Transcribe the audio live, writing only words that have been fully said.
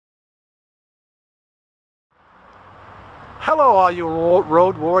Hello, all you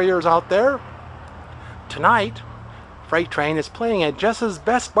road warriors out there. Tonight, Freight Train is playing at Jess's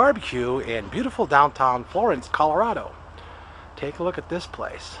Best Barbecue in beautiful downtown Florence, Colorado. Take a look at this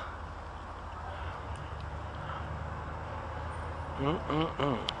place.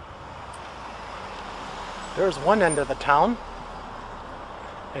 There's one end of the town,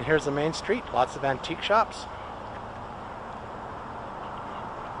 and here's the main street. Lots of antique shops.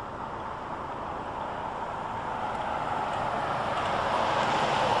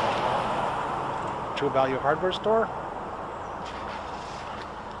 True Value Hardware store.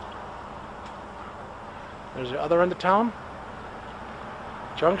 There's the other end of town.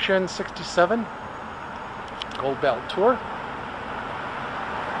 Junction 67. Gold Belt Tour.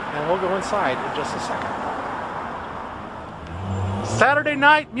 And we'll go inside in just a second. Saturday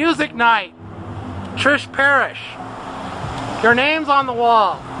night, music night. Trish Parrish. Your name's on the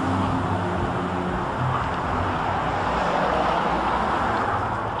wall.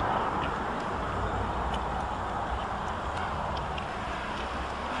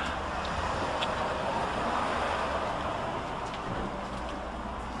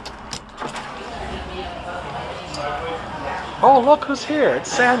 Oh, look who's here.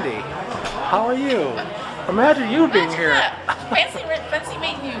 It's Sandy. How are you? Imagine you being here. Fancy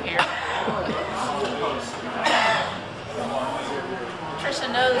meeting you here. Tricia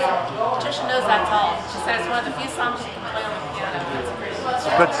knows that's all. She said it's one of the few songs she can play on the piano. It's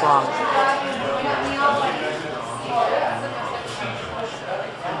a good song.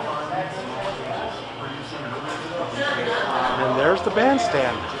 And there's the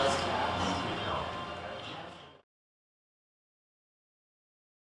bandstand.